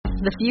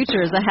The future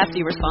is a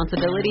hefty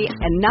responsibility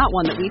and not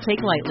one that we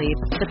take lightly.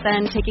 But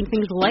then taking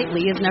things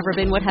lightly has never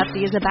been what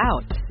Hefty is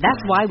about. That's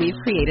why we've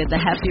created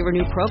the Hefty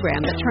Renew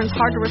program that turns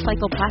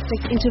hard-to-recycle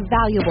plastics into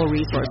valuable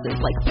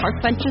resources like park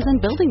benches and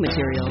building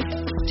materials.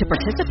 To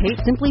participate,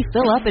 simply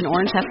fill up an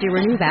orange Hefty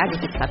Renew bag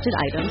with accepted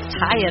items,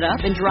 tie it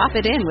up, and drop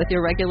it in with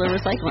your regular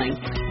recycling.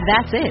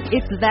 That's it.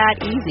 It's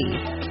that easy.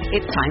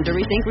 It's time to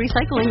rethink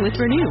recycling with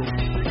Renew.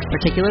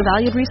 Particular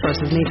valued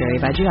resources may vary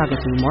by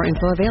geography. More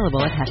info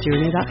available at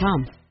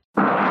heftyrenew.com.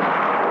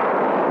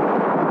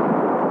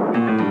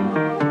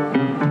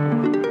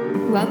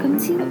 Welcome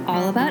to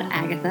All About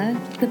Agatha,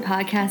 the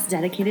podcast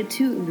dedicated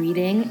to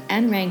reading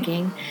and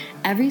ranking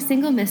every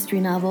single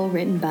mystery novel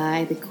written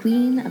by the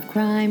Queen of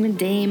Crime,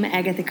 Dame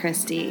Agatha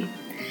Christie.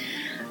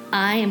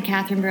 I am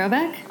Catherine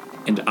Brobeck.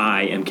 And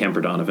I am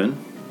Kemper Donovan.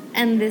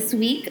 And this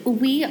week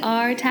we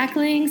are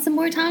tackling some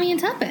more Tommy and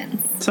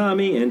Tuppence.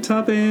 Tommy and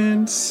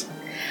Tuppence.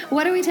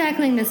 What are we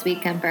tackling this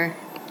week, Kemper?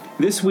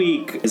 This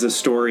week is a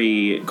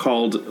story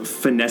called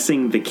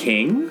Finessing the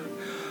King,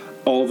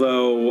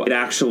 although it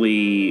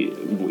actually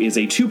is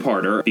a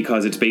two-parter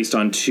because it's based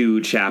on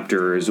two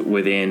chapters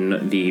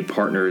within the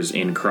Partners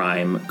in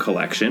Crime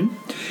collection.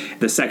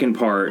 The second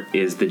part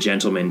is The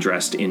Gentleman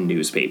Dressed in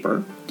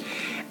Newspaper.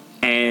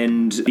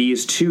 And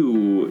these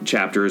two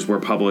chapters were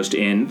published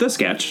in The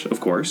Sketch, of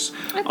course,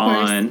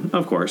 on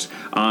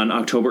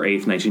October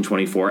 8th,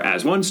 1924,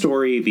 as one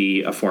story,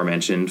 the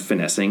aforementioned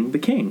Finessing the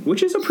King,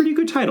 which is a pretty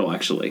good title,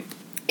 actually.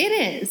 It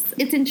is.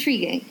 It's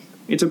intriguing.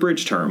 It's a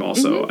bridge term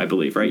also, I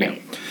believe, right? Yeah.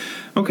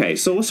 Okay,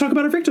 so let's talk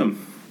about our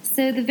victim.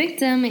 So the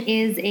victim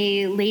is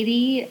a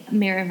Lady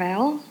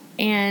Merivale,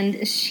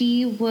 and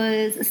she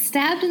was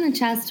stabbed in the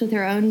chest with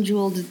her own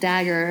jeweled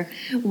dagger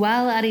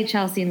while at a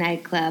Chelsea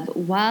nightclub,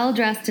 while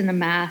dressed in a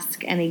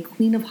mask and a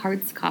Queen of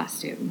Hearts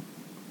costume.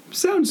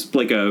 Sounds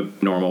like a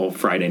normal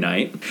Friday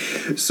night.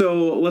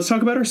 So let's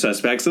talk about our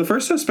suspects. The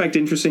first suspect,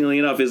 interestingly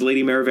enough, is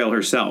Lady Merivale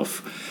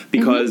herself,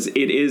 because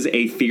it is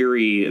a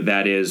theory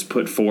that is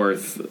put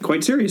forth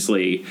quite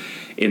seriously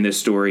in this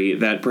story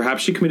that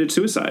perhaps she committed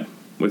suicide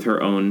with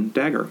her own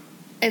dagger.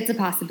 It's a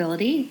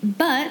possibility,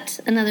 but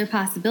another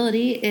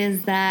possibility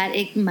is that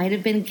it might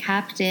have been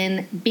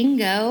Captain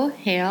Bingo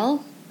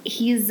Hale.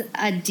 He's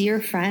a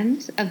dear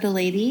friend of the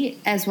lady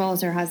as well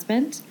as her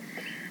husband.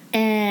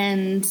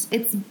 And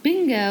it's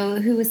Bingo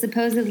who was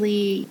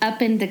supposedly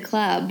up in the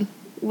club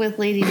with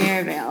Lady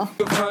Merivale.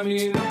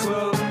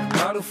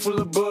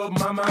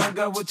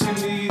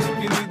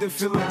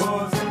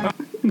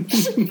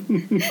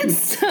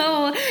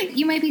 So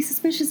you might be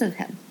suspicious of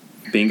him.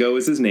 Bingo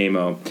is his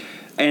name-o.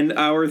 And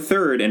our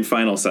third and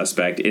final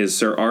suspect is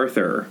Sir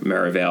Arthur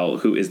Merivale,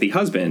 who is the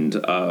husband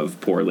of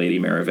poor Lady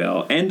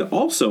Merivale and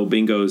also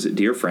Bingo's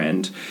dear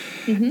friend,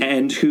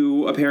 and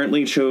who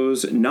apparently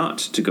chose not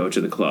to go to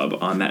the club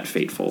on that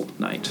fateful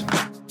night.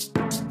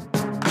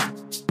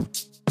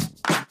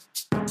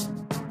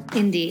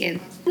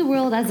 Indeed. The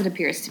world as it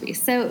appears to be.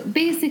 So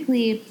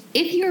basically,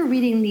 if you're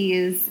reading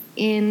these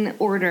in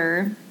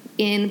order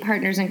in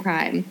Partners in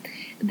Crime,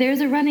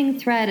 there's a running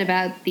thread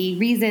about the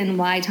reason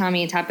why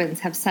Tommy and Tuppence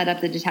have set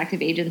up the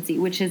detective agency,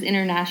 which is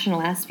international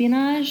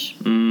espionage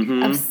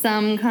of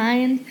some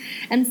kind.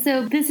 And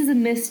so this is a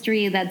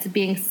mystery that's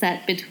being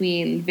set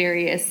between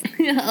various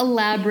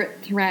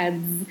elaborate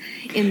threads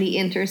in the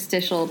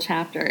interstitial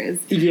chapters.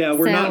 Yeah,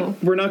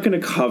 we're not going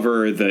to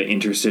cover the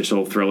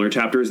interstitial thriller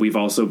chapters. We've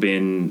also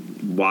been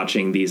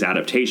watching these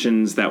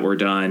adaptations that were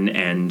done,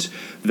 and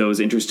those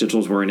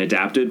interstitials weren't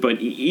adapted. But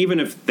even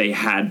if they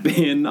had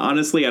been,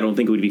 honestly, I don't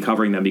think we'd be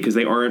covering them because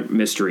they aren't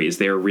mysteries.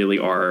 They really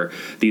are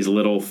these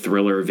little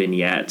thriller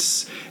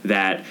vignettes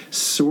that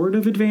sort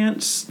of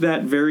advance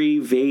that very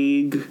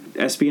vague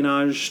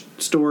espionage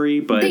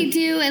story. But they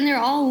do, and they're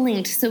all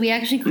linked, so we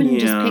actually couldn't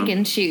just pick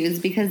and choose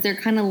because they're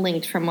kind of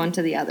linked from one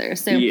to the other.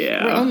 So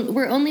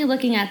we're only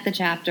looking at the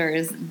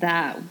chapters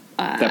that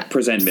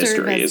present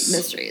mysteries.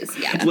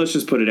 Yeah. Let's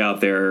just put it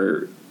out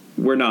there.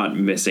 We're not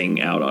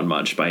missing out on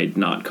much by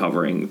not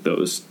covering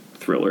those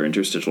thriller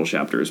interstitial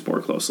chapters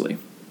more closely.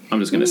 I'm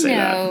just going to say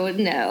that.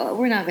 No,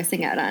 we're not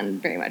missing out on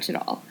very much at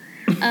all.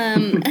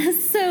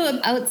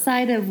 So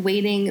outside of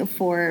waiting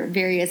for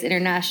various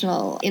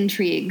international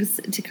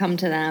intrigues to come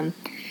to them,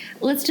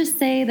 let's just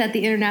say that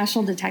the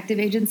International Detective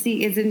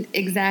Agency isn't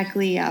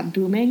exactly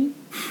booming.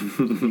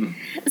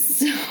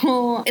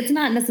 So it's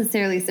not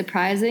necessarily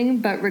surprising,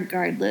 but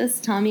regardless,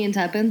 Tommy and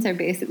Tuppence are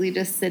basically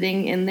just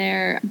sitting in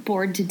there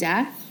bored to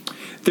death.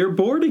 They're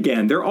bored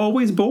again. They're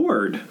always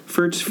bored.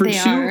 For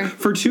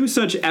two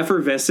such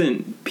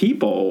effervescent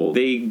people,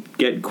 they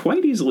get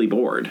quite easily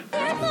bored.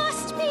 There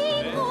must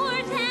be more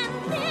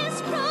than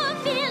this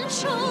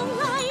provincial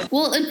life.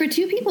 Well, and for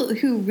two people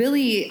who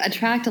really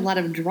attract a lot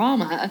of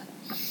drama,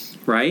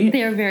 right?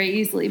 They're very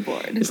easily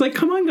bored. It's like,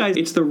 come on, guys.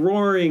 It's the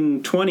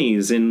roaring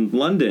 20s in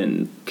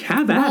London.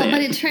 Have at it.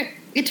 But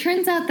it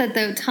turns out that,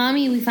 though,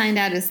 Tommy, we find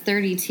out, is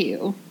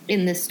 32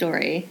 in this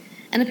story.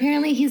 And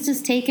apparently he's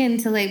just taken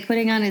to, like,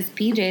 putting on his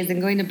PJs and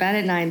going to bed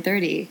at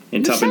 9:30.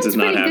 And Tuppence is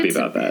not happy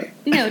about that.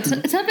 No,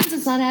 Tuppence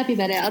is not happy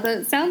about it, although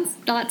it sounds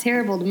not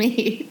terrible to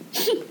me.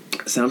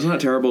 Sounds not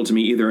terrible to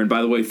me either. And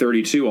by the way,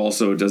 32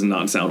 also does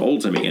not sound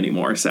old to me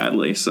anymore,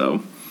 sadly.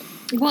 So,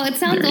 well, it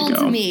sounds old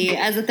to me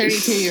as a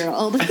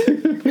 32-year-old.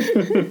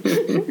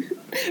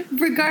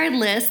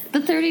 Regardless, the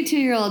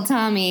 32-year-old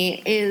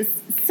Tommy is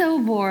so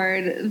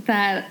bored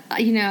that,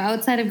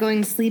 outside of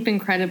going to sleep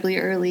incredibly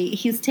early,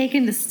 he's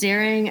taken to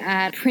staring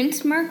at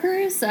print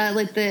markers,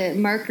 like the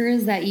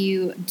markers that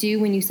you do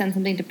when you send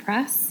something to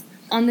press,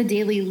 on the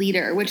Daily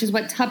Leader, which is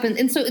what Tuppence...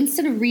 And so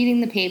instead of reading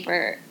the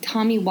paper,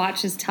 Tommy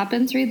watches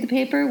Tuppence read the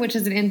paper, which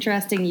is an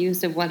interesting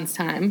use of one's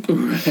time.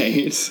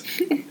 Right.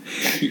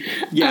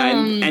 Yeah,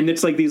 and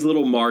it's like these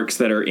little marks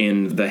that are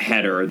in the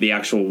header, the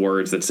actual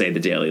words that say the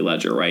Daily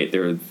Ledger, right?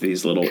 There are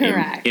these little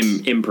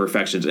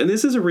imperfections. And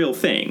this is a real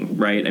thing,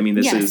 right? I mean,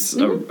 this is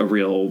a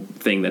real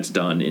thing that's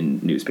done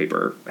in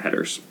newspaper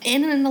headers.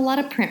 And in a lot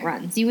of print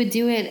runs. You would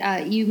do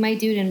it... you might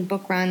do it in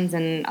book runs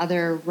and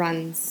other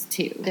runs,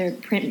 too. They're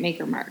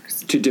printmaker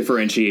marks. To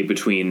differentiate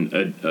between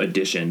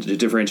editions, to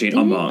differentiate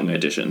among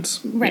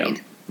editions.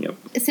 Right. Yep.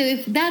 So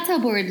if that's how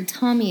bored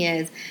Tommy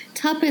is,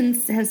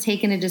 Tuppence has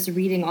taken to just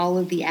reading all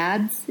of the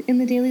ads in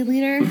the Daily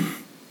Leader.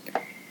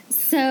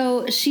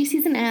 So she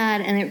sees an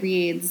ad and it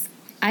reads,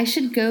 "I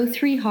should go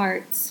 3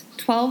 hearts,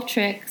 12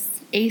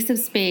 tricks, ace of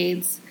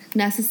spades,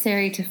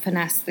 necessary to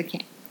finesse the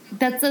king."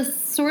 That's a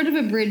sort of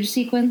a bridge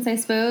sequence, I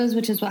suppose,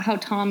 which is how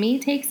Tommy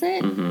takes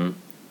it. Mm-hmm.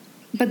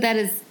 But that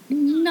is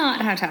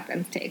not how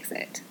Tuppence takes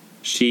it.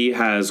 She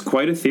has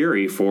quite a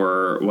theory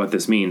for what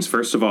this means.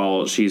 First of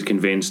all, she's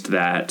convinced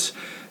that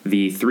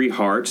the 3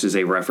 hearts is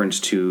a reference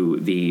to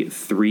the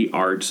 3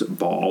 Arts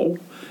Ball,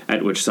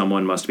 at which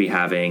someone must be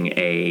having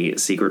a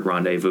secret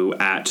rendezvous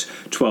at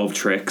 12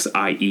 tricks,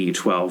 i.e.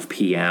 12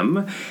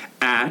 p.m.,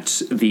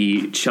 at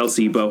the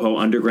Chelsea Boho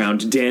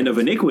Underground Den of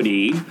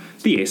Iniquity,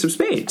 the Ace of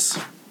Spades.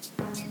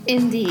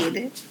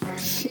 Indeed.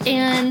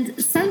 And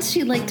since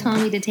she'd like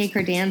Tommy to take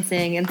her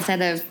dancing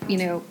instead of,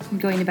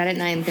 going to bed at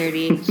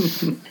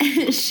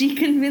 9:30, she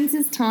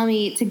convinces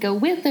Tommy to go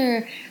with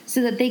her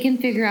so that they can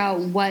figure out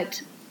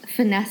what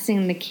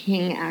finessing the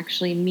king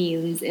actually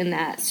means in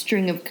that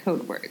string of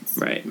code words.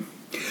 Right.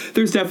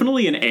 There's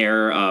definitely an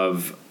air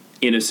of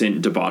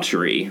innocent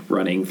debauchery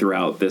running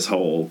throughout this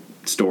whole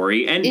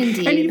story. And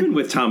even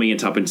with Tommy and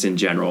Tuppence in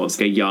general, it's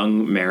a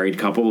young married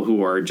couple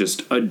who are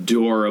just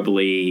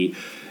adorably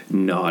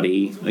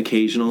naughty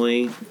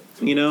occasionally,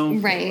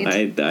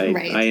 Right.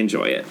 I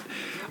enjoy it.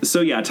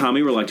 So yeah,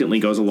 Tommy reluctantly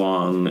goes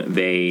along.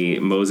 They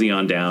mosey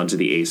on down to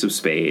the Ace of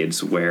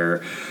Spades,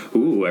 where,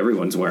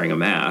 everyone's wearing a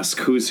mask.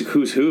 Who's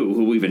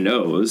who even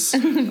knows?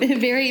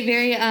 Very,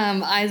 very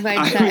Eyes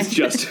Wide Shut. I was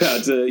just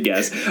about to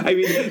guess. I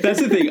mean, that's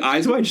the thing.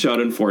 Eyes Wide Shut,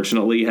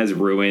 unfortunately, has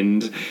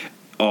ruined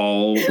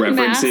all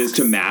references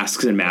to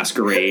masks and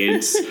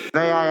masquerades.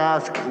 May I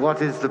ask,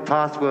 what is the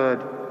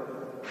password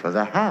for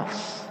the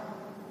house?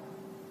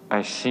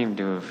 I seem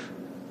to have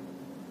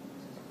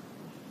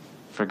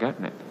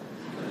forgotten it.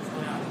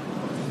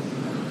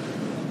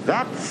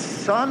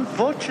 That's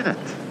unfortunate.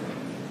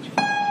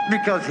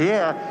 Because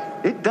here,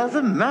 it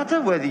doesn't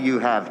matter whether you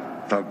have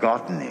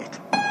forgotten it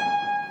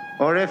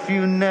or if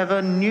you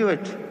never knew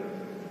it.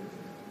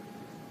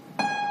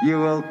 You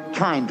will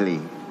kindly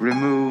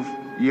remove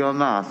your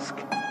mask.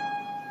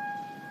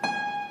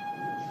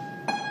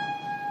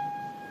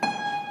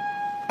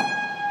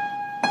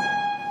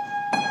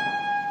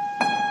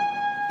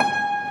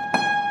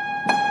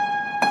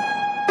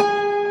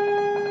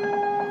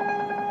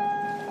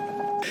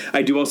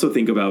 I do also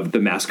think about the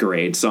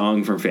Masquerade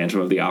song from Phantom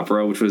of the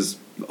Opera, which was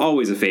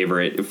always a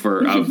favorite of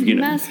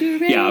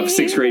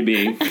 6th grade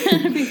me.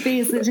 Every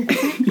face.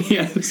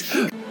 Yes.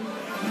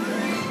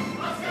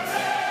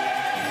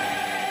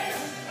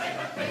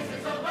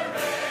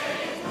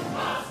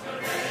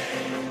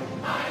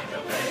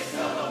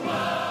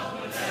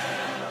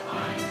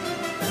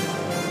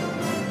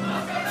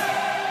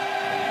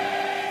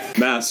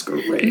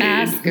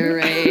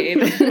 Masquerade.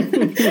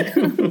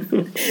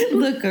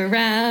 Look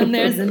around,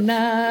 there's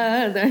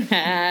another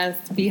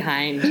mask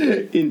behind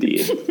you.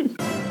 Indeed.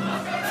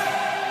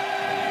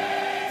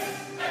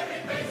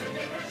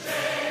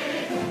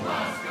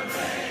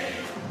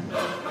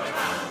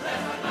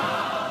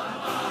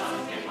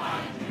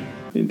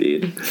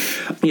 Indeed.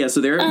 Yeah,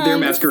 so they're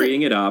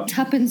masquerading it up.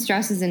 Tuppence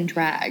dresses in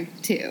drag,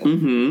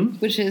 too,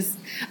 which is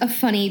a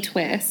funny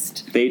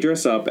twist. They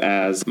dress up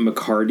as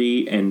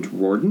McCarty and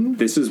Rawdon.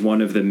 This is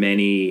one of the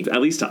many,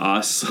 at least to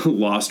us,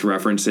 lost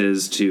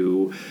references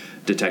to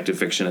detective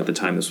fiction at the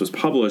time this was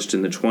published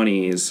in the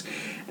 20s.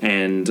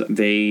 And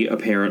they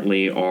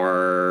apparently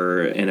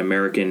are an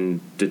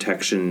American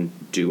detection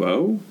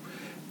duo.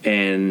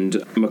 And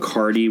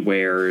McCarty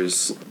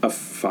wears a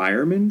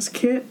fireman's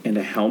kit and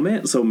a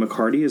helmet. So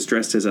McCarty is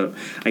dressed as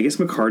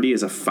McCarty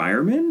is a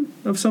fireman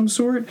of some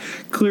sort.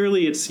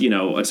 Clearly it's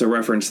a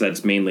reference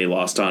that's mainly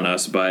lost on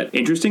us. But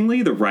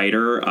interestingly, the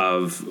writer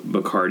of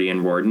McCarty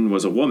and Rawdon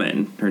was a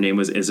woman. Her name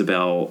was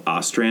Isabel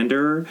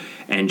Ostrander,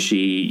 and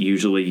she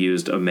usually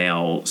used a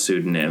male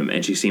pseudonym.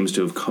 And she seems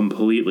to have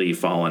completely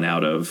fallen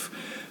out of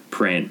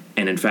print.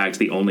 And in fact,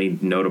 the only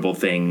notable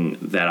thing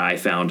that I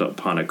found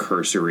upon a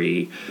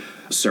cursory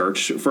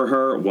search for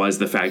her was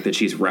the fact that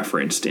she's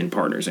referenced in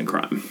Partners in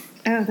Crime.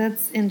 Oh,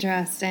 that's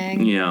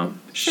interesting. Yeah.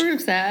 Sort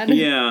of sad.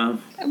 Yeah.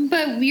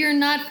 But you're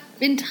not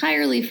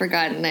entirely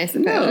forgotten, I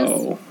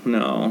suppose.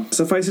 No.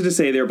 Suffice it to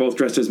say, they're both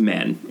dressed as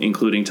men,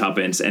 including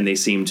Tuppence, and they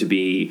seem to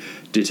be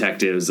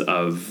detectives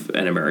of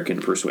an American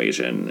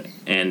persuasion.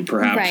 And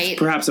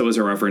perhaps it was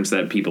a reference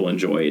that people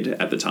enjoyed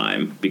at the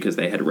time because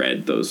they had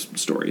read those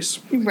stories.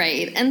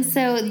 Right. And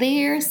so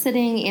they're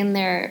sitting in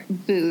their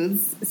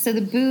booths. So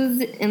the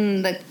booths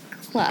in the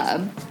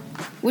club,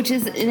 which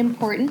is an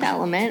important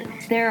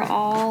element, they're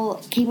all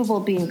capable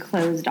of being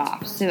closed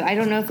off. So I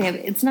don't know if they have,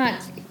 it's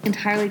not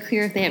entirely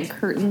clear if they have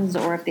curtains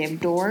or if they have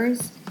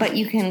doors, but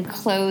you can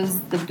close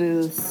the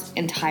booths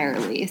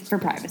entirely for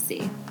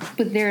privacy.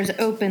 But theirs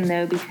open,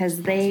 though,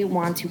 because they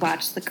want to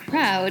watch the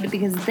crowd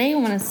because they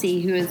want to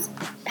see who is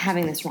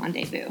having this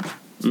rendezvous.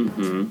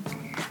 Mm-hmm.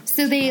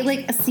 So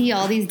they see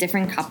all these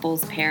different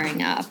couples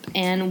pairing up,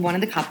 and one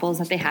of the couples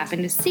that they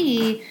happen to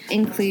see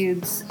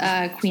includes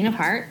Queen of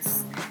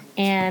Hearts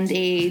and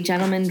a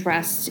gentleman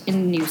dressed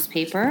in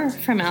newspaper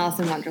from Alice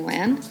in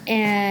Wonderland,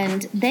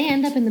 and they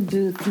end up in the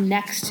booth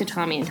next to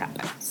Tommy and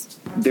Tuppence.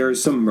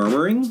 There's some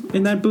murmuring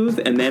in that booth,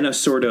 and then a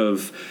sort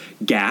of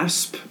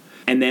gasp,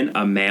 and then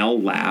a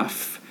male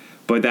laugh,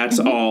 but that's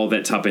all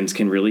that Tuppence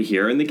can really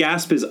hear. And the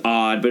gasp is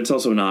odd, but it's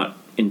also not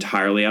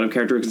entirely out of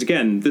character because,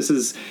 again, this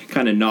is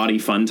kind of naughty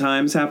fun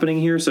times happening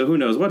here, so who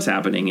knows what's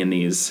happening in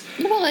these.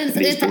 Well,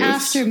 it's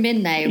after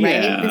midnight,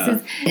 right? Yeah.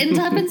 And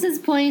Tuppence's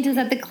point is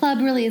that the club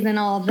really isn't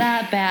all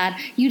that bad.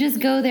 You just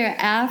go there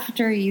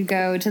after you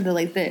go to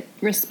the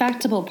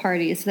respectable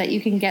party so that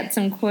you can get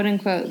some quote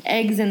unquote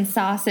eggs and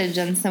sausage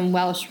and some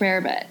Welsh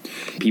rarebit.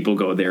 People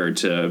go there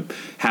to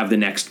have the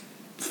next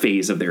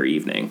phase of their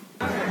evening.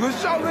 Good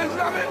show, Liz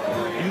Lovett.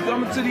 You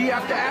coming to the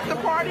after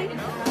party?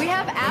 We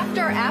have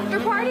after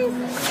parties?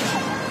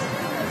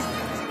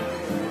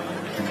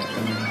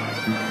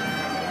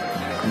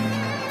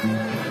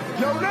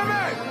 Yo,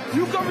 Lemon,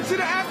 you coming to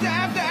the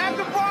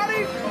after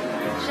party?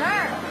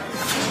 Sure.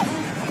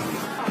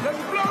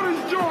 Let's blow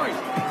this joint.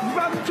 You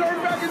about to turn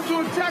back into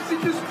a taxi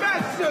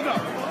dispatch center.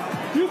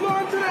 You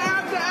going to the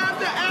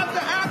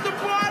after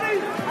party?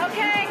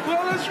 Okay.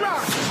 Well, let's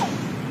rock.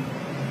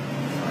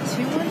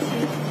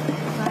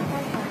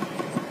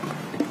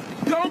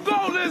 212. Don't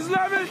go, Liz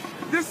Lemon.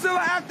 This still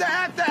an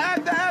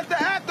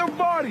after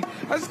party.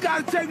 I just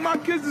gotta take my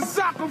kids to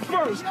soccer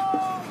first.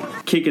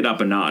 Kick it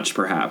up a notch,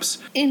 perhaps.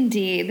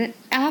 Indeed.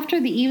 After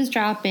the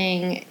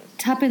eavesdropping,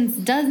 Tuppence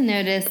does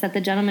notice that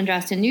the gentleman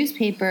dressed in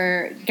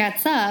newspaper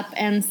gets up,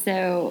 and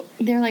so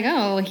they're like,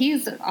 oh,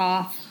 he's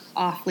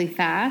awfully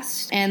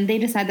fast, and they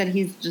decide that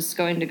he's just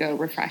going to go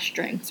refresh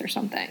drinks or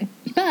something.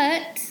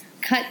 But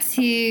cut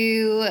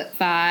to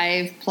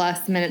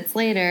 5+ minutes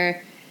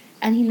later,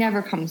 and he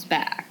never comes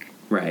back.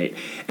 Right.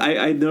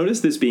 I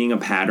noticed this being a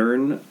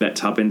pattern that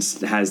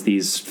Tuppence has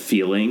these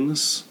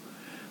feelings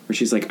where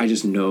she's like, I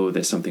just know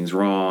that something's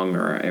wrong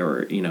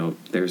or you know,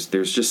 there's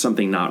just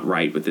something not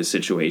right with this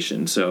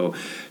situation. So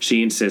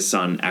she insists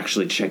on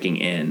actually checking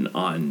in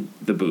on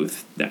the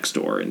booth next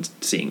door and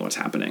seeing what's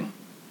happening.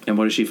 And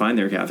what does she find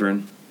there,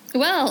 Catherine?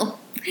 Well,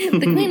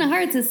 the Queen of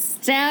Hearts is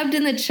stabbed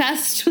in the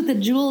chest with a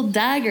jeweled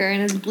dagger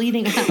and is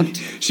bleeding out.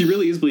 She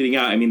really is bleeding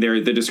out. I mean,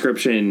 the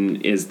description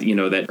is, you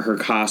know, that her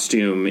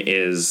costume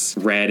is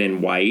red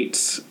and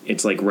white.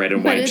 It's like red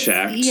and white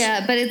checked.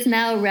 Yeah, but it's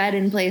now red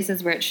in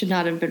places where it should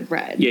not have been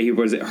red. Yeah,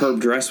 her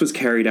dress was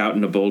carried out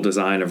in a bold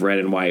design of red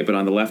and white, but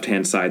on the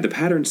left-hand side, the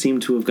pattern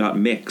seemed to have got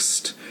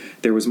mixed.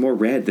 There was more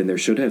red than there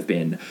should have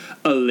been.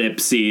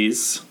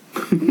 Ellipses.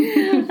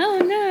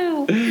 Oh,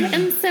 no.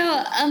 And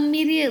so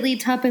immediately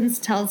Tuppence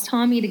tells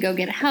Tommy to go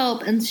get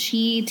help, and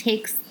she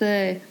takes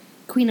the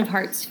Queen of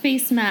Hearts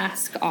face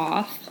mask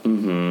off.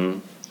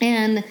 Mm-hmm.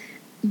 And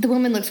the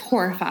woman looks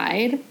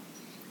horrified,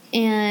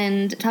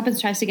 and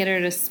Tuppence tries to get her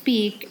to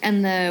speak,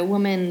 and the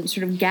woman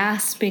sort of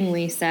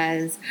gaspingly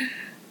says,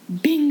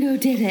 "Bingo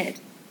did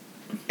it."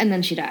 And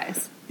then she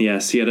dies.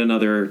 Yes, yet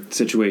another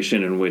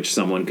situation in which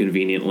someone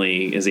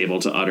conveniently is able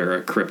to utter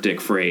a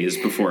cryptic phrase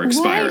before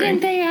expiring. Why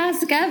didn't they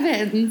ask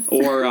Evans?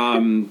 Or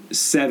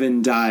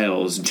 7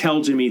 dials.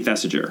 Tell Jimmy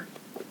Thesiger.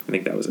 I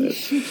think that was it.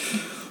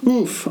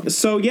 Oof.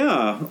 So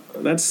yeah,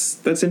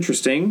 that's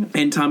interesting.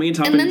 And Tommy and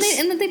Tuppence.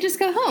 And then they just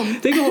go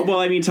home. They go.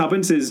 Well, I mean,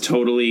 Tuppence is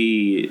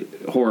totally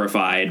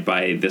horrified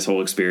by this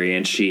whole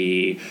experience.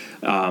 She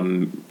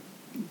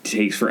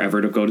takes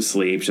forever to go to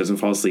sleep. She doesn't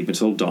fall asleep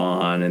until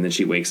dawn, and then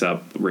she wakes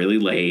up really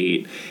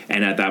late.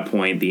 And at that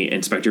point, the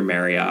Inspector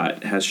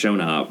Marriott has shown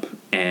up,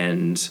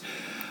 and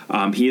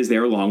he is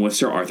there along with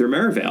Sir Arthur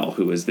Merivale,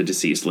 who is the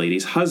deceased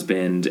lady's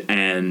husband,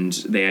 and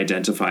they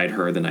identified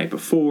her the night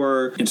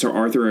before. And Sir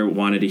Arthur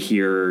wanted to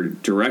hear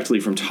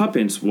directly from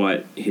Tuppence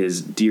what his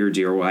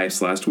dear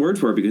wife's last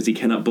words were, because he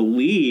cannot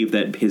believe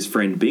that his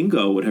friend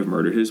Bingo would have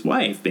murdered his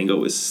wife. Bingo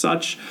was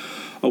such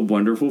a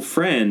wonderful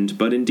friend,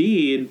 but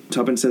indeed,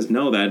 Tuppence says,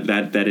 no,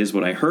 that is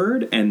what I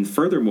heard, and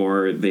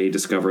furthermore, they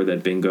discover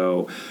that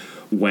Bingo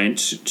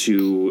went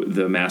to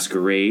the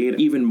masquerade.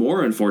 Even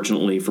more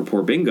unfortunately for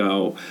poor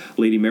Bingo,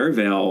 Lady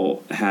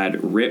Merivale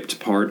had ripped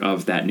part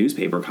of that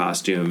newspaper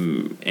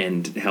costume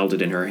and held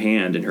it in her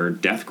hand in her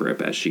death grip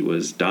as she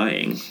was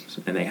dying,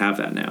 and they have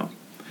that now.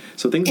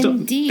 So things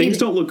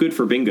don't look good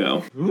for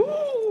Bingo.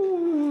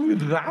 Ooh,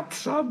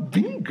 that's a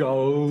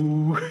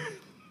bingo.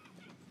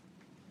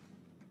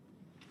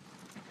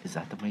 Is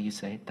that the way you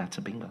say it? That's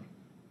a bingo.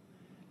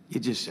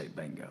 You just say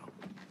bingo.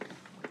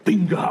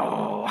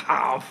 Bingo!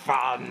 How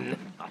fun!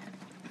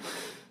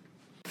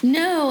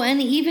 No,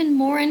 and even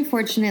more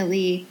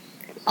unfortunately,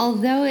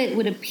 although it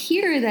would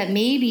appear that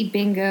maybe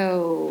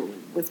Bingo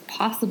was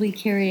possibly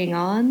carrying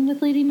on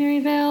with Lady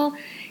Merivale,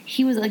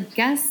 he was, I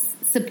guess,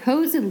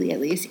 supposedly at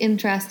least,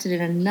 interested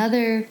in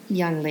another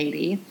young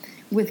lady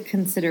with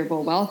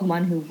considerable wealth,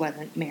 one who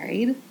wasn't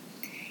married.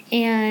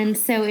 And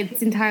so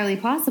it's entirely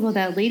possible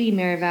that Lady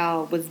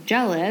Merivale was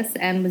jealous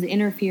and was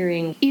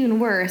interfering. Even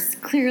worse,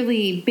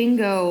 clearly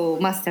Bingo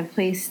must have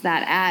placed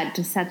that ad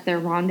to set their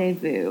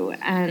rendezvous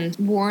and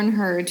warn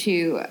her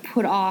to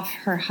put off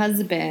her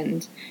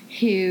husband,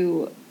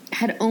 who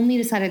had only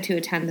decided to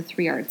attend the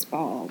 3 Arts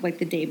Ball like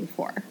the day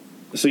before.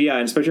 So yeah,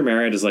 Inspector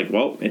Marriott is like,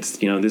 well, it's,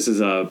 this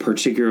is a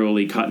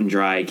particularly cut and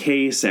dry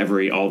case.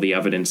 All the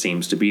evidence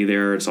seems to be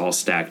there. It's all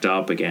stacked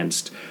up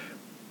against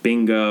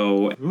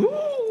Bingo.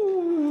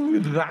 Ooh,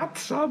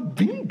 that's a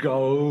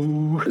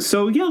bingo.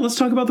 So yeah, let's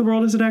talk about the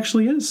world as it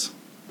actually is.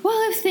 Well,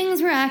 if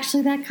things were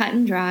actually that cut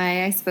and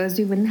dry, I suppose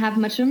we wouldn't have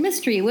much of a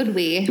mystery, would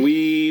we?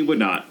 We would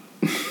not.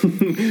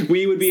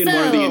 We would be in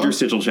one of the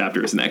interstitial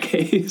chapters in that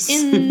case.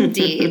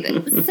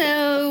 Indeed.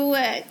 So,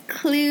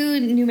 clue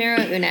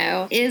numero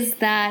uno is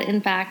that,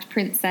 in fact,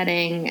 print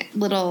setting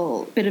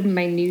little bit of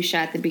minutia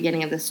at the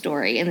beginning of the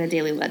story in the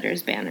Daily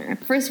Ledger's banner.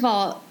 First of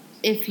all,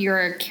 if you're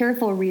a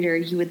careful reader,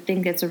 you would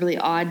think it's a really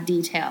odd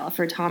detail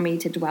for Tommy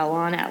to dwell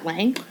on at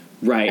length.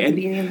 Right. At the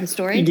beginning of the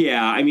story?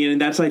 Yeah,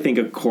 and that's, I think,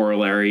 a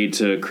corollary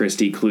to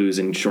Christie clues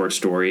in short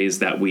stories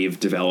that we've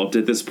developed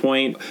at this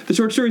point. The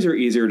short stories are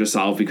easier to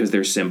solve because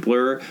they're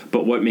simpler,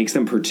 but what makes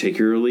them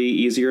particularly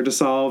easier to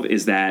solve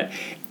is that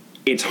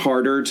it's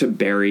harder to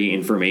bury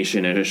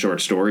information in a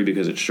short story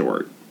because it's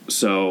short.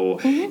 So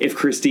if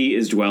Christie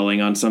is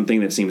dwelling on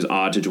something that seems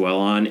odd to dwell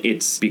on,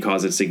 it's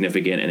because it's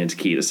significant and it's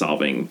key to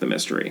solving the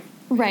mystery.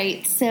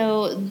 Right.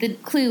 So the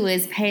clue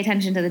is pay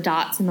attention to the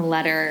dots in the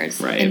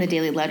letters in the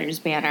Daily Ledger's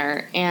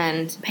banner.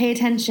 And pay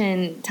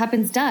attention,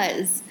 Tuppence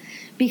does,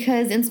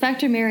 because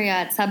Inspector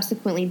Marriott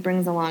subsequently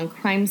brings along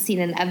crime scene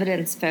and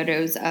evidence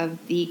photos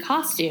of the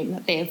costume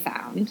that they have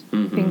found.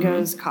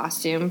 Bingo's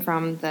costume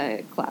from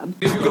the club.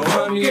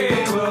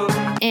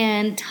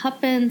 And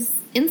Tuppence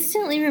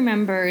instantly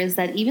remembers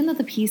that even though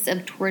the piece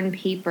of torn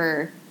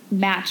paper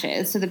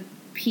matches, so the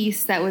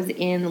piece that was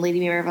in Lady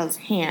Merivale's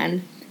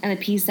hand and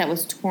the piece that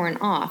was torn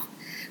off,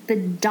 the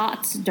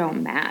dots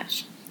don't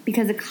match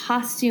because the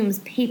costume's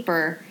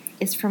paper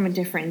is from a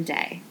different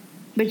day,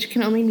 which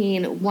can only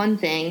mean one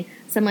thing.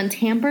 Someone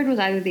tampered with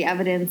either the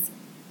evidence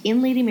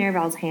in Lady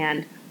Merivale's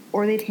hand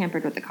or they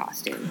tampered with the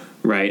costume.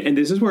 Right, and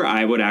this is where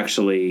I would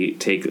actually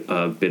take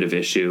a bit of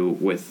issue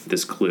with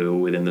this clue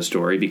within the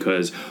story,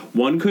 because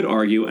one could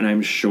argue, and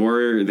I'm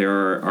sure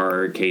there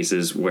are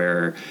cases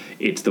where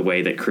it's the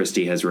way that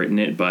Christie has written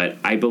it, but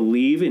I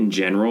believe in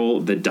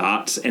general the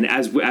dots, and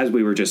as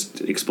we were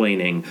just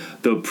explaining,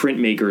 the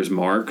printmaker's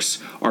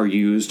marks are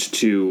used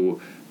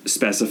to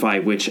specify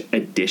which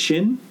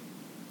edition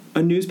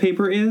a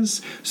newspaper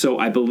is. So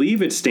I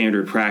believe it's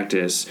standard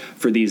practice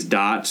for these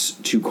dots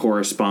to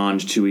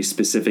correspond to a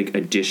specific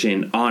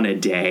edition on a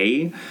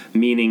day,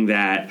 meaning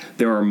that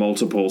there are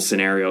multiple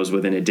scenarios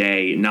within a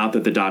day, not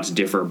that the dots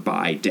differ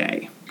by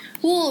day.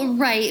 Well,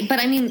 right,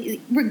 but I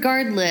mean,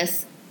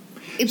 regardless,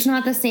 it's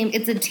not the same.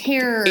 It's a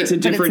tear. It's a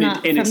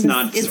different,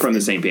 it's from the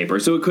same paper.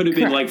 So it could have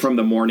been like from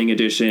the morning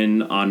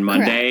edition on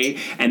Monday,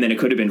 and then it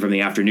could have been from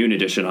the afternoon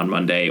edition on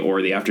Monday,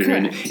 or the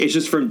afternoon. It's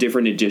just from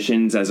different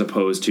editions as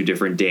opposed to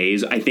different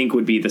days, I think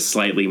would be the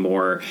slightly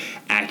more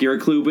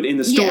accurate clue. But in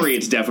the story,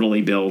 it's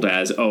definitely billed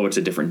as, it's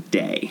a different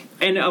day.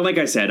 And like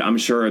I said, I'm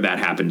sure that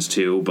happens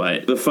too,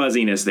 but the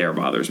fuzziness there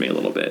bothers me a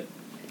little bit.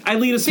 I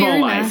lead a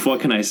small life. What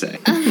can I say?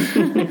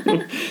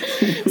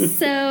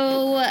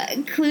 So,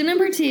 clue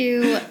number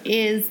 2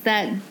 is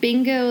that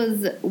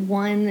Bingo's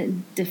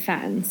one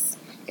defense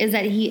is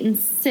that he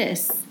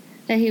insists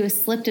that he was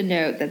slipped a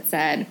note that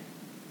said,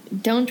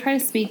 "Don't try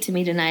to speak to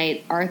me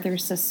tonight. Arthur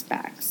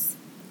suspects."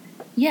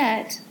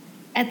 Yet,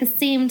 at the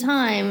same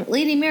time,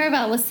 Lady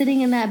Merivale was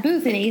sitting in that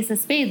booth in Ace of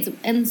Spades,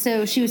 and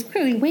so she was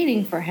clearly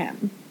waiting for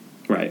him.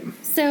 Right.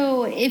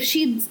 So if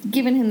she'd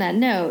given him that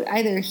note,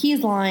 either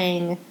he's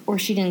lying or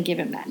she didn't give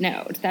him that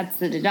note. That's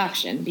the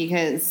deduction,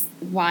 because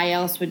why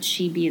else would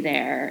she be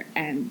there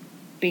and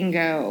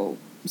Bingo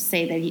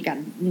say that he got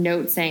a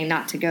note saying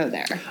not to go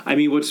there? I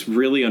mean, what's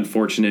really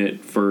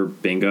unfortunate for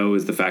Bingo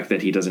is the fact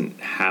that he doesn't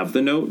have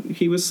the note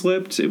he was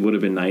slipped. It would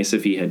have been nice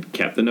if he had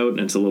kept the note, and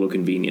it's a little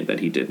convenient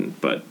that he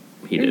didn't, but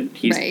he did.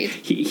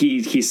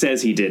 He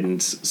says he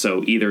didn't,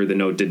 so either the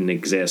note didn't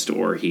exist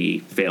or he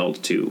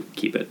failed to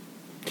keep it.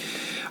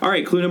 All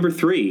right, clue number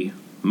 3.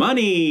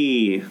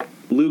 money.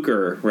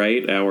 Lucre,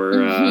 right?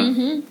 Our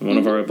one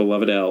of our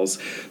beloved L's.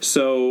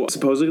 So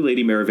supposedly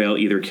Lady Merivale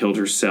either killed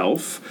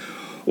herself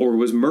or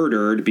was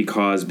murdered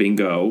because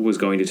Bingo was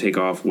going to take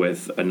off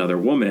with another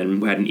woman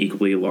who had an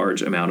equally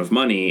large amount of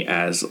money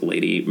as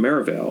Lady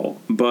Merivale.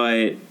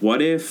 But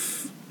what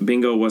if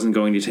Bingo wasn't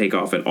going to take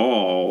off at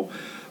all,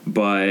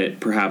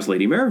 but perhaps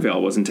Lady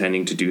Merivale was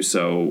intending to do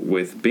so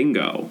with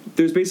Bingo?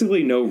 There's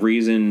basically no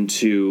reason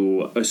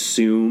to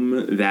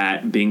assume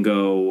that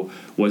Bingo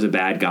was a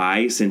bad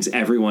guy, since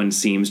everyone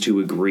seems to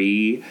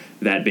agree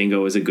that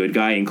Bingo is a good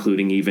guy,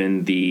 including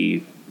even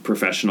the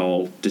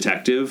professional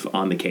detective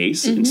on the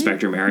case,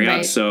 Inspector Marriott.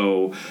 Right.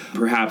 So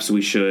perhaps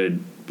we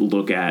should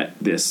look at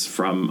this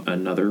from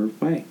another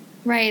way.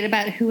 Right,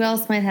 about who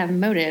else might have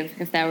motive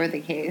if that were the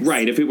case.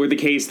 Right, if it were the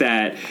case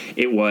that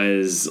it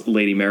was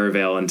Lady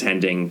Merivale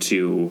intending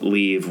to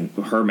leave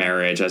her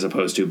marriage as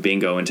opposed to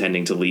Bingo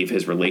intending to leave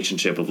his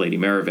relationship with Lady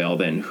Merivale,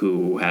 then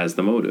who has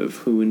the motive?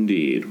 Who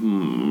indeed? I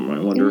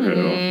wonder who.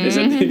 Is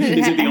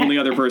it the only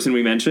other person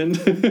we mentioned?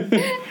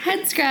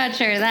 Head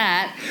scratcher,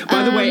 that.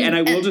 By the way, and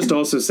I will just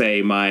also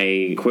say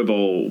my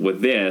quibble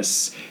with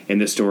this in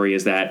this story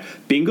is that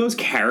Bingo's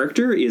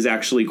character is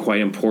actually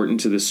quite important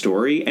to the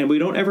story, and we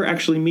don't ever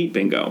actually meet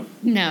Bingo.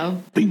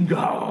 No.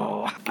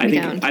 Bingo! I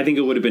think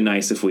it would have been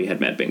nice if we had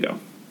met Bingo.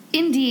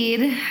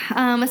 Indeed,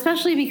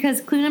 especially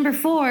because clue number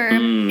 4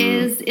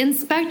 is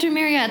Inspector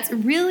Marriott's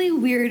really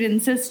weird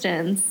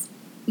insistence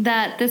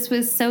that this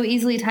was so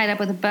easily tied up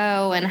with a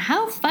bow, and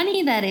how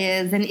funny that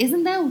is, and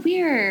isn't that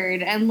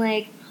weird? And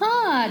like,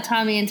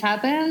 Tommy and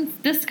Tuppence,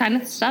 this kind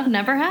of stuff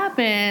never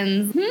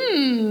happens.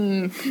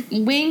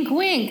 Wink,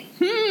 wink.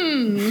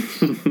 And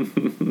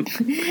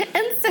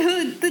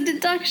so the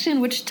deduction,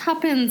 which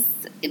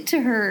Tuppence,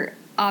 to her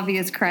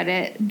obvious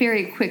credit,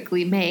 very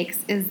quickly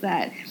makes, is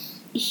that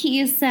he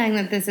is saying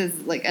that this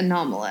is like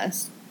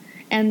anomalous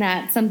and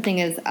that something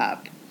is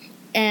up.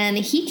 And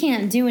he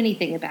can't do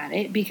anything about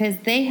it because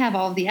they have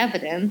all the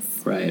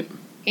evidence. Right.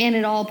 And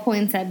it all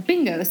points at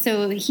Bingo.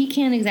 So he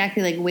can't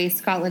exactly like waste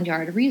Scotland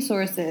Yard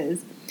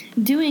resources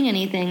doing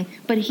anything.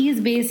 But he's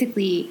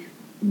basically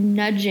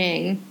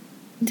nudging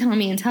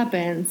Tommy and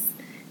Tuppence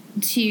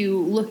to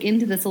look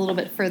into this a little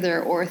bit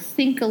further or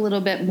think a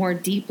little bit more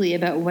deeply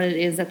about what it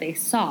is that they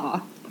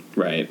saw.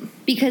 Right.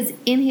 Because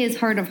in his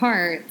heart of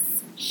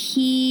hearts,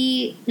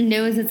 he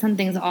knows that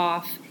something's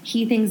off.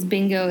 He thinks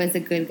Bingo is a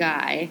good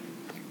guy.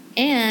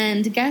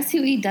 And guess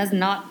who he does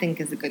not think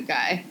is a good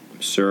guy?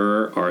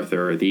 Sir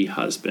Arthur, the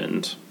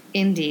husband.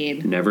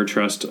 Indeed. Never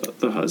trust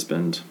the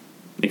husband,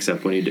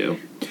 except when you do.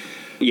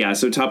 Yeah,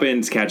 so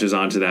Tuppence catches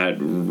on to that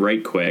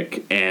right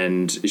quick,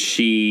 and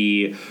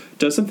she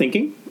does some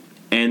thinking,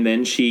 and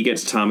then she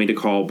gets Tommy to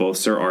call both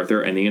Sir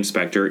Arthur and the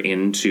inspector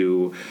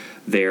into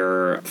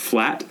their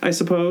flat, I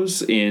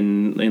suppose,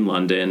 in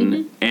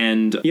London.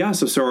 And yeah,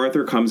 so Sir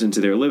Arthur comes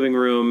into their living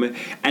room,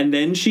 and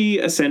then she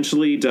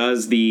essentially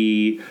does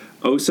the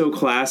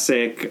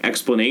oh-so-classic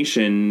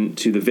explanation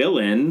to the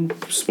villain,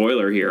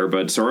 spoiler here,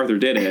 but Sir Arthur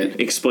did it,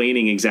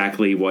 explaining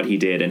exactly what he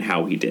did and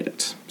how he did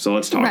it. So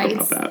let's talk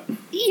about that.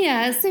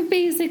 Yeah, so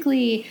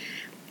basically,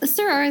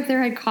 Sir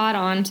Arthur had caught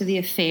on to the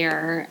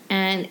affair,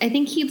 and I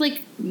think he'd,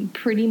 like,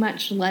 pretty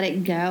much let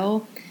it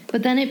go.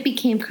 But then it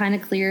became kind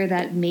of clear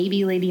that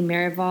maybe Lady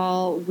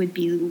Merivale would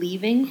be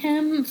leaving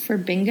him for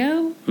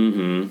Bingo.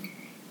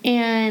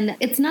 And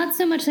it's not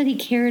so much that he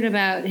cared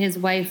about his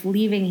wife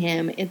leaving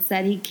him, it's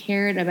that he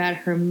cared about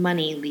her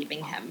money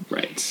leaving him.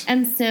 Right.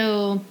 And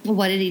so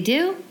what did he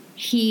do?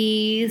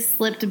 He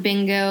slipped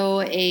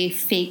Bingo a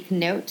fake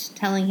note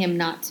telling him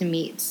not to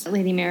meet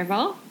Lady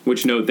Merivale.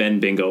 Which note then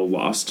Bingo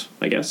lost,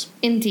 I guess.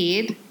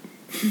 Indeed.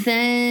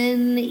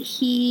 Then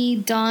he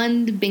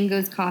donned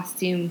Bingo's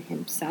costume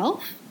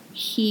himself.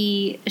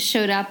 He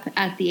showed up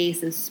at the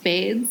Ace of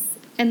Spades.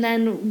 And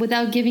then,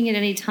 without giving it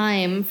any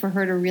time for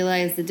her to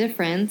realize the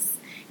difference,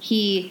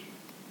 he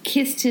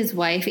kissed his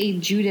wife, a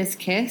Judas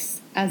kiss,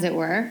 as it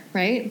were,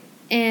 right?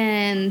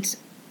 And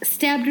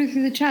stabbed her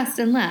through the chest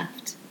and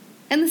left.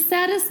 And the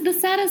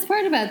saddest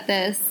part about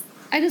this,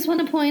 I just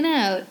want to point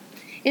out,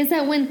 is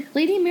that when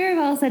Lady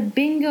Merivale said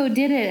Bingo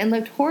did it and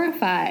looked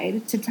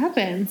horrified to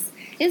Tuppence,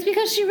 is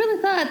because she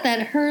really thought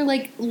that her,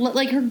 like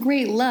her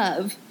great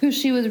love, who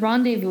she was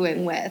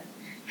rendezvousing with,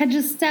 had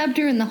just stabbed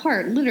her in the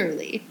heart,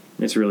 literally.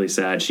 It's really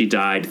sad. She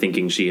died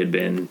thinking she had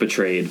been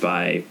betrayed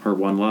by her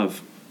one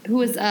love. Who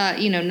was,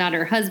 not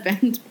her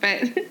husband,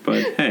 but...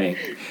 But, hey,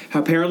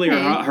 apparently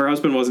her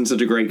husband wasn't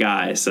such a great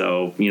guy,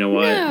 so, you know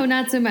what? No,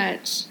 not so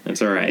much.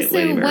 That's all right, so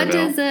Lady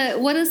Merivale. So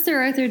what does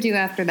Sir Arthur do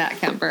after that,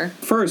 Kemper?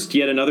 First,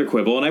 yet another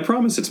quibble, and I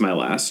promise it's my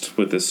last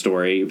with this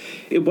story.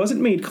 It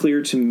wasn't made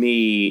clear to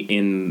me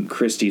in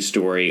Christie's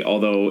story,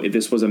 although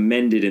this was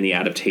amended in the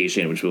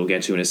adaptation, which we'll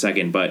get to in a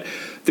second, but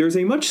there's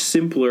a much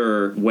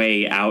simpler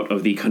way out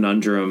of the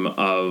conundrum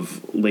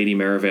of Lady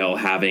Merivale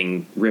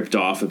having ripped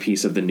off a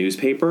piece of the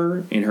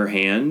newspaper in her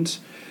hand,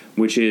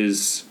 which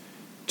is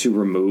to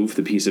remove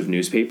the piece of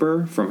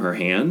newspaper from her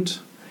hand.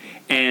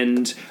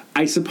 And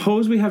I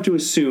suppose we have to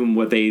assume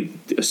what they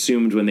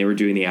assumed when they were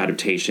doing the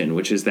adaptation,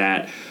 which is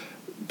that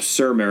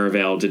Sir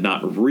Merivale did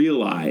not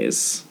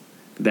realize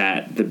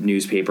that the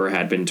newspaper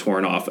had been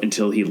torn off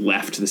until he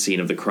left the scene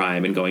of the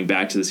crime, and going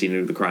back to the scene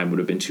of the crime would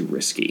have been too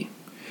risky.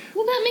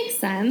 Well, that makes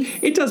sense.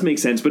 It does make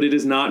sense, but it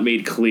is not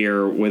made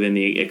clear within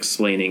the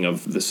explaining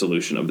of the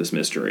solution of this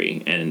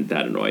mystery, and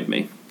that annoyed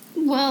me.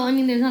 Well, I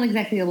mean, there's not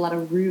exactly a lot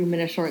of room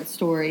in a short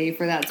story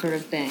for that sort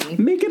of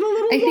thing. Make it a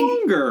little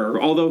longer.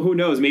 Although, who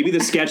knows? Maybe the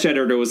sketch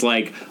editor was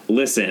like,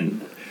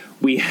 listen,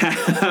 we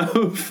have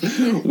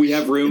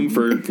room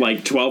for like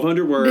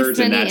 1,200 words,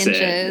 and that's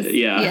inches. it.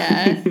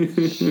 Yeah.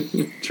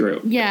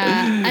 True.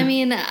 Yeah. I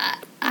mean,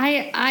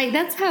 I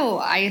that's how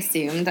I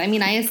assumed. I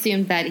mean, I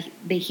assumed that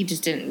he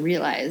just didn't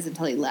realize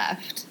until he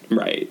left.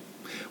 Right.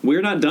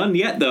 We're not done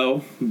yet,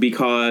 though,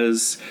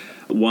 because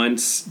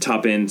once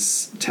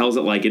Tuppence tells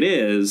it like it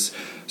is,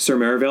 Sir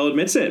Merivale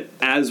admits it,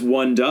 as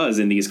one does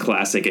in these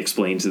classic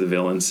explain to the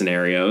villain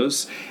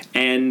scenarios.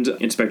 And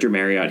Inspector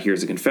Marriott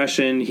hears a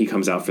confession. He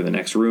comes out for the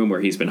next room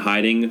where he's been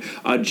hiding.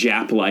 A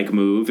Jap-like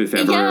move, if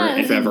ever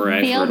I've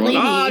heard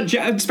one.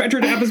 Inspector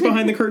Japp is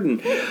behind the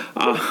curtain.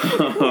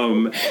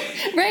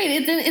 Right,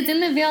 it's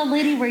in the Veiled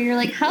Lady where you're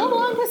like, how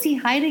long was he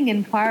hiding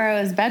in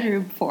Poirot's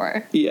bedroom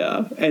for?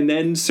 Yeah, and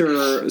then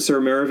Sir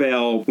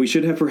Merivale, we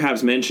should have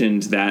perhaps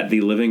mentioned that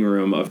the living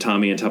room of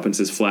Tommy and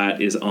Tuppence's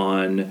flat is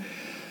on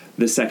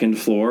the second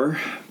floor.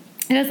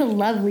 It has a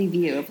lovely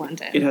view of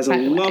London. It has a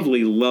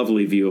lovely,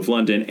 lovely view of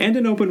London and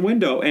an open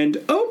window. And,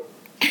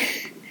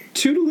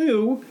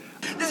 toodaloo.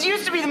 This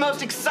used to be the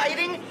most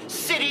exciting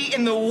city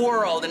in the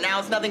world, and now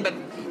it's nothing but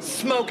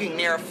smoking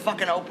near a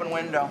fucking open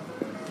window.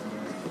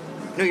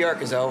 New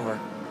York is over.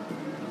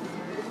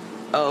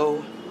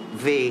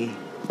 O-V-E-R.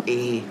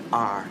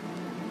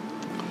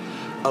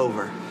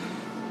 Over.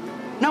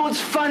 No one's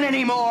fun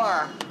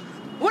anymore.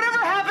 Whatever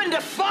happened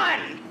to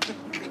fun?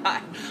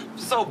 God, I'm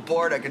so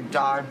bored I could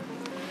die.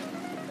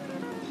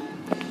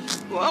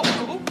 Whoa.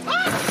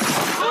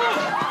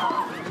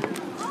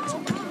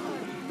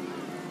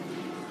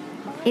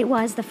 It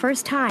was the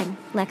first time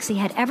Lexi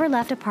had ever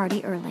left a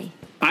party early.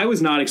 I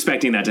was not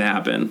expecting that to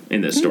happen in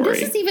this story.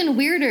 This is even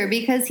weirder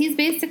because he's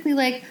basically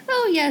like,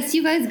 oh, yes,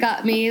 you guys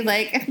got me.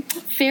 Like,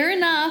 fair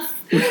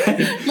enough.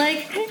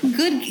 Like,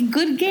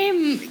 good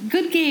game.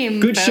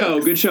 Good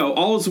folks. show.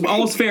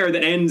 All's fair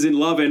that ends in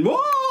love and...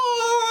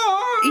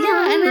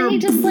 Yeah, and then he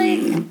just,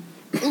 like,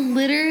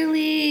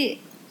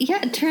 literally,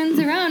 turns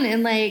around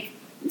and, like,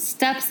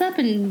 steps up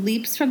and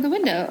leaps from the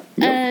window.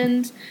 Yep.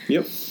 And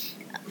yep.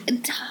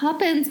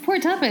 Poor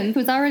Tuppence,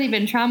 who's already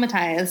been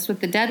traumatized with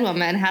the dead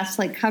woman, has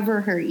to, like,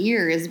 cover her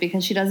ears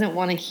because she doesn't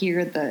want to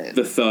hear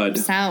the thud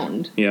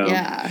sound.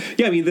 Yeah.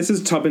 I mean, this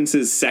is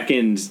Tuppence's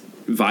second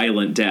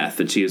violent death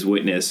that she has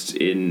witnessed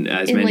in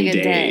many like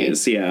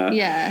days. Day.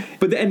 Yeah.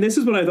 But and this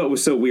is what I thought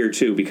was so weird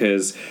too,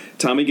 because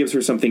Tommy gives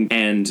her something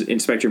and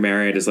Inspector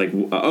Marriott is like,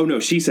 oh no,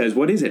 she says,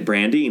 what is it,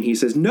 brandy? And he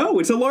says, no,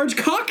 it's a large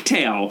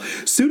cocktail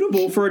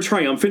suitable for a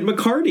triumphant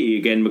McCarty.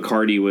 Again,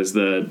 McCarty was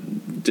the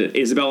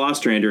Isabel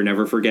Ostrander,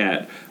 never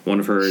forget, one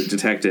of her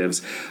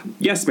detectives.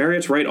 Yes,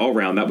 Marriott's right all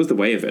round. That was the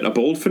way of it. A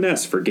bold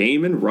finesse for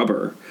game and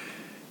rubber.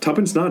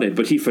 Tuppence nodded,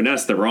 but he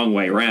finessed the wrong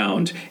way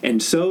round.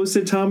 And so,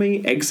 said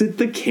Tommy, exit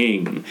the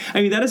king.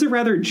 I mean, that is a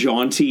rather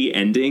jaunty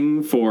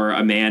ending for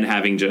a man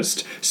having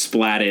just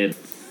splatted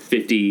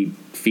 50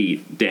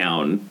 feet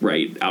down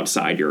right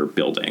outside your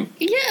building.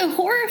 Yeah,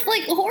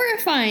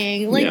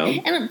 horrifying. Like,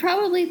 and I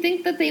probably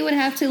think that they would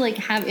have to, like,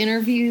 have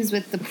interviews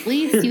with the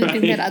police. You would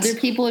think that other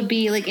people would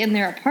be, like, in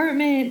their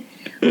apartment.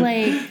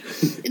 Like,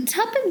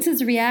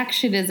 Tuppence's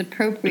reaction is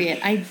appropriate.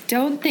 I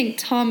don't think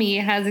Tommy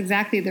has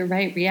exactly the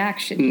right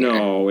reaction here.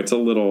 No, it's a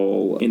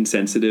little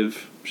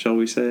insensitive, shall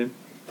we say.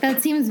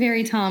 That seems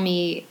very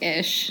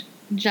Tommy-ish,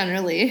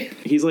 generally.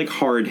 He's, like,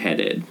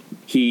 hard-headed.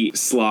 He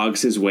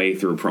slogs his way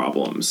through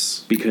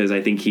problems because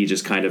I think he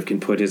just kind of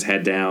can put his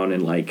head down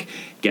and, like,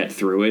 get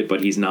through it,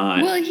 but he's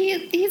not. Well,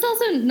 he's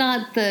also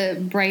not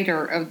the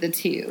brighter of the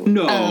two.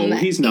 No,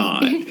 he's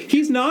not.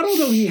 He's not,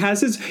 although he has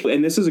his...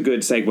 And this is a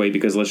good segue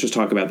because let's just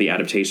talk about the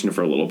adaptation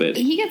for a little bit.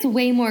 He gets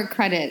way more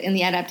credit in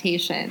the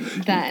adaptation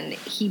than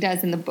he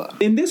does in the book.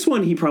 In this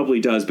one, he probably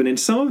does, but in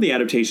some of the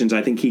adaptations,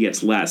 I think he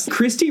gets less.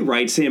 Christie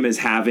writes him as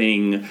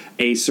having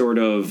a sort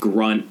of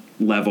grunt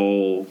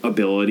level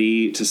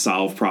ability to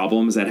solve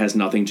problems that has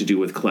nothing to do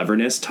with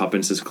cleverness.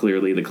 Tuppence is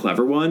clearly the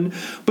clever one,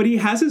 but he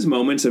has his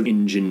moments of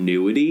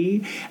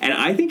ingenuity, and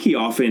I think he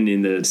often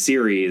in the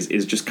series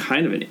is just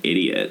kind of an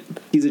idiot.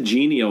 He's a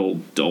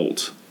genial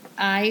dolt.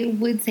 I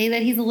would say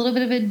that he's a little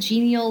bit of a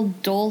genial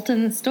dolt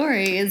in the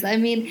stories. I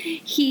mean,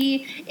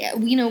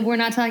 we're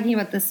not talking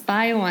about the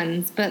spy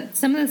ones, but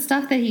some of the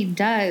stuff that he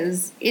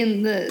does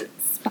in the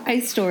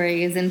spy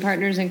stories and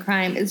Partners in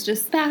Crime is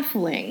just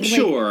baffling.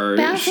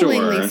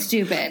 Bafflingly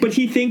stupid. But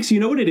he thinks, you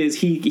know what it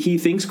is? He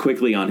thinks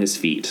quickly on his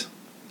feet.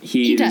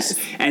 He does.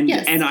 And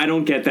I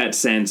don't get that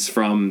sense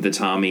from the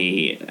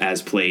Tommy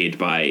as played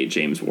by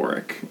James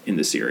Warwick in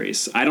the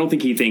series. I don't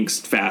think he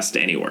thinks fast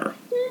anywhere.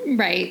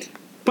 Right.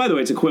 By the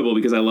way, it's a quibble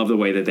because I love the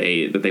way that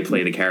they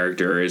play the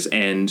characters,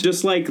 and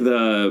just like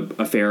the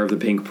Affair of the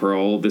Pink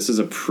Pearl, this is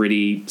a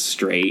pretty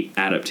straight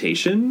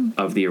adaptation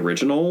of the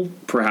original,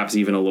 perhaps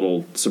even a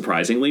little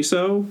surprisingly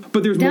so.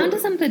 But there's down more to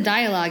some of the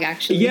dialogue,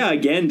 actually. Yeah,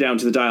 again, down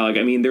to the dialogue.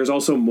 I mean, there's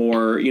also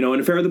more, in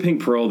Affair of the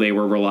Pink Pearl, they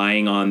were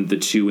relying on the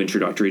 2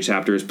 introductory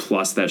chapters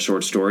plus that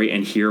short story,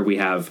 and here we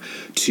have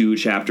 2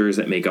 chapters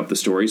that make up the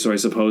story, so I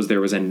suppose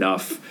there was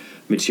enough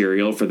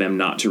material for them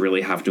not to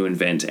really have to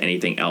invent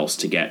anything else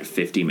to get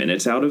 50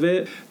 minutes out of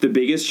it. The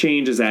biggest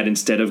change is that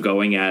instead of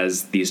going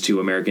as these 2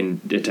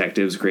 American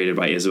detectives created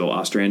by Isabel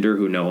Ostrander,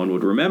 who no one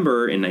would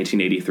remember in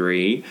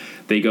 1983,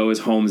 they go as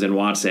Holmes and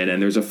Watson,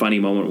 and there's a funny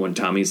moment when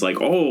Tommy's like,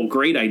 oh,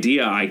 great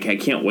idea, I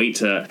can't wait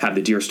to have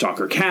the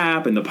deerstalker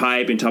cap and the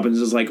pipe, and Tuppence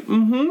is like,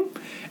 mm-hmm.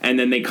 And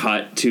then they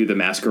cut to the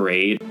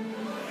masquerade.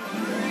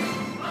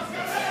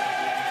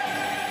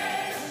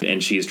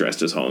 And she's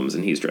dressed as Holmes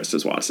and he's dressed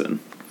as Watson.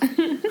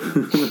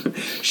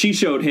 She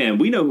showed him.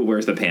 We know who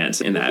wears the pants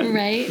in that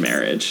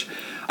marriage.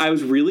 I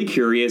was really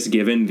curious,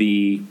 given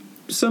the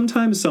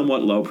sometimes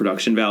somewhat low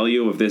production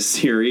value of this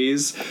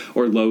series,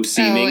 or low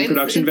seeming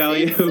production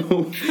value.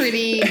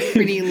 It's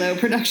pretty low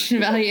production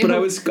value. But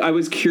I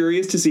was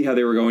curious to see how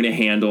they were going to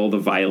handle the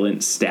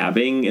violent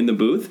stabbing in the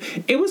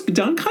booth. It was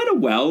done kind of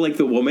well. Like,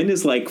 the woman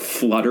is like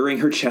fluttering,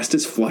 her chest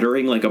is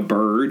fluttering like a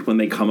bird when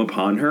they come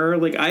upon her.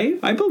 Like,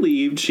 I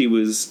believed she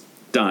was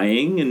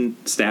dying and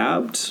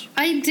stabbed.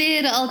 I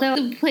did, although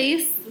the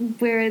place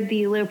where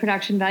the low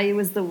production value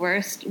was the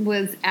worst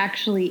was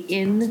actually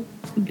in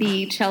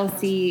the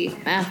Chelsea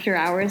After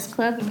Hours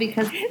Club,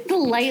 because the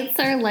lights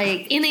are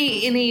like in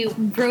a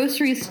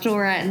grocery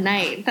store at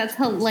night. That's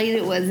how light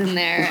it was in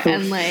there,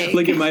 and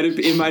like it might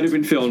have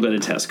been filmed at a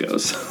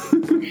Tesco's.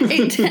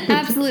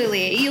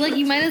 Absolutely,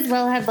 you might as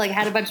well have like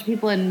had a bunch of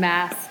people in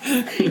masks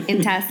in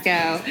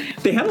Tesco.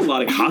 They had a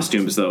lot of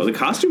costumes though. The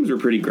costumes were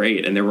pretty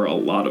great, and there were a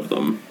lot of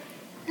them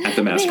at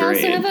the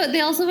masquerade.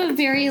 They also have a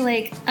very,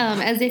 like,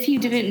 as if you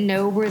didn't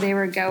know where they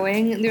were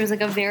going, there's,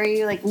 like, a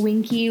very, like,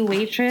 winky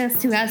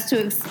waitress who has to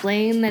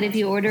explain that if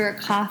you order a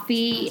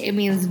coffee, it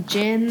means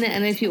gin,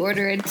 and if you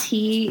order a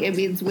tea, it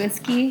means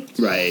whiskey.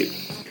 Right.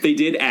 They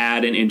did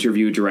add an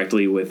interview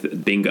directly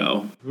with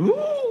Bingo.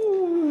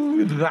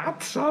 Ooh,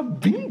 that's a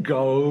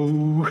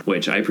bingo.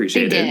 Which I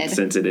appreciated,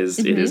 since it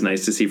is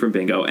nice to see from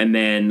Bingo. And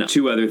then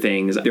 2 other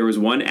things. There was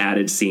one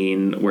added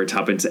scene where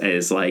Tuppence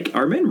is like,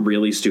 are men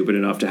really stupid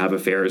enough to have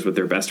affairs with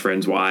their best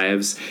friends'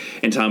 wives?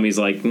 And Tommy's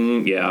like,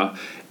 yeah.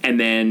 And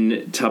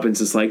then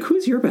Tuppence is like,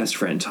 who's your best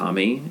friend,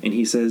 Tommy? And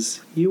he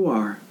says, you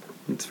are.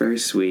 It's very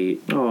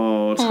sweet.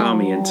 Oh,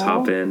 Tommy and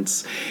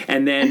Tuppence.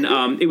 And then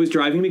it was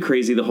driving me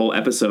crazy the whole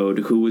episode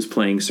who was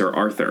playing Sir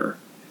Arthur,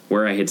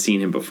 where I had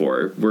seen him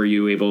before. Were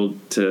you able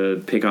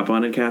to pick up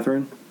on it,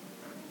 Catherine?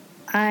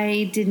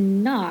 I did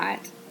not.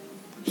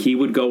 He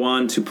would go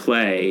on to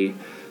play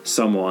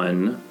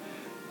someone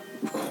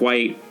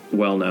quite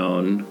well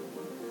known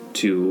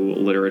to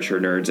literature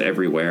nerds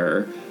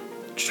everywhere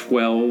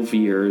 12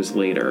 years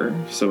later,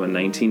 so in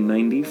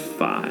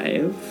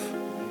 1995,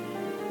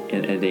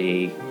 and at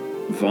a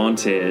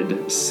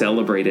vaunted,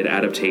 celebrated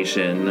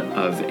adaptation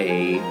of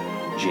a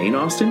Jane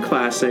Austen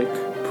classic,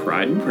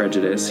 Pride and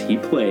Prejudice, he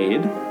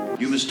played...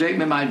 You mistake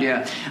me, my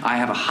dear. I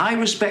have a high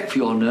respect for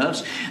your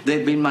nerves.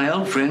 They've been my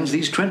old friends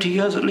these 20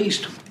 years at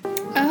least.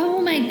 Oh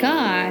my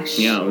gosh.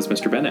 Yeah, it was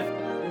Mr. Bennett.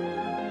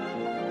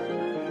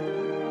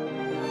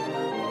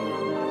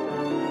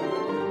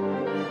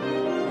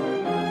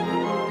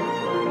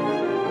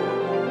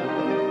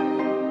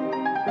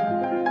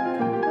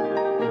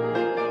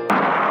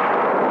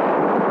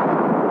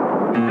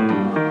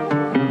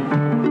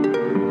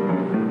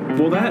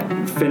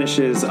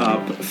 Finishes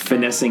up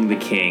Finessing the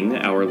King,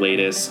 our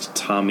latest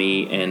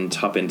Tommy and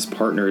Tuppence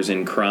partners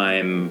in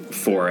crime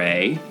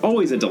foray.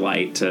 Always a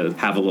delight to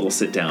have a little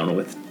sit down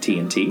with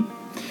TNT,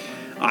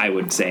 I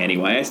would say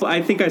anyway.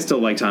 I think I still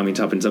like Tommy and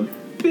Tuppence a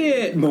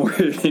bit more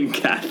than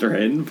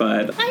Catherine,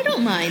 but I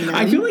don't mind them.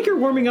 I feel like you're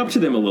warming up to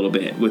them a little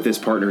bit with this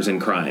Partners in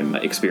Crime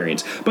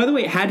experience. By the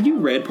way, had you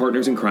read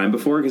Partners in Crime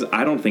before? Because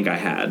I don't think I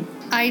had.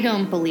 I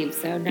don't believe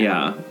so, no.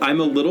 Yeah, I'm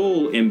a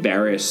little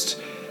embarrassed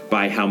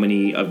by how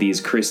many of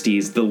these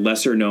Christies, the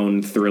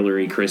lesser-known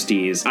thrillery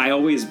Christies, I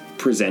always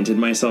presented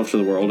myself to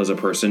the world as a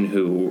person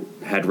who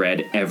had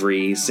read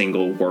every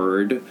single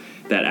word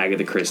that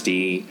Agatha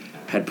Christie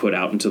had put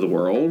out into the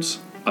world,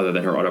 other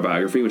than her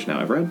autobiography, which now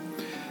I've read.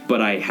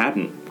 But I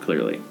hadn't,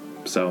 clearly.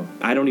 So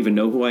I don't even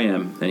know who I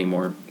am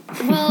anymore.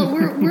 Well,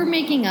 we're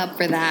making up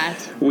for that.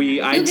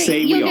 I'd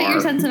say we You'll are. get your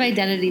sense of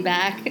identity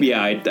back.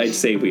 Yeah, I'd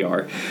say we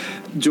are.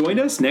 Join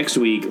us next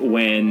week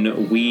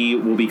when we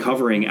will be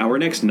covering our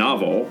next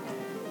novel.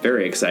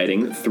 Very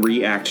exciting.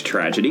 3-act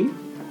tragedy.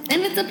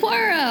 And it's a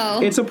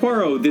Poirot. It's a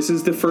Poirot. This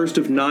is the first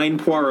of 9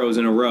 Poirots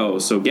in a row,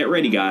 so get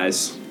ready,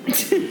 guys.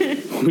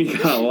 We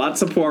got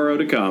lots of Poirot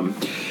to come.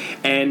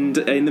 And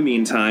in the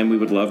meantime, we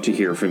would love to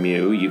hear from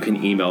you. You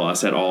can email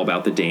us at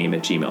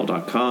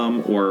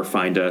allaboutthedame@gmail.com or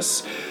find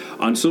us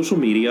on social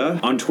media,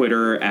 on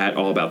Twitter at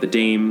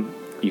allaboutthedame,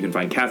 You can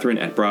find Catherine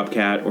at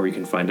Brobcat, or you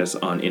can find us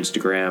on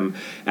Instagram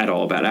at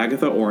All About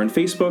Agatha, or on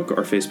Facebook.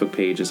 Our Facebook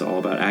page is All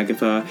About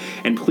Agatha.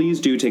 And please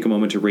do take a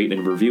moment to rate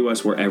and review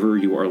us wherever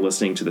you are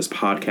listening to this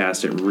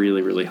podcast. It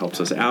really, really helps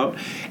us out.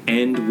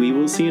 And we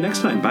will see you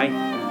next time. Bye.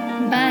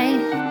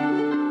 Bye.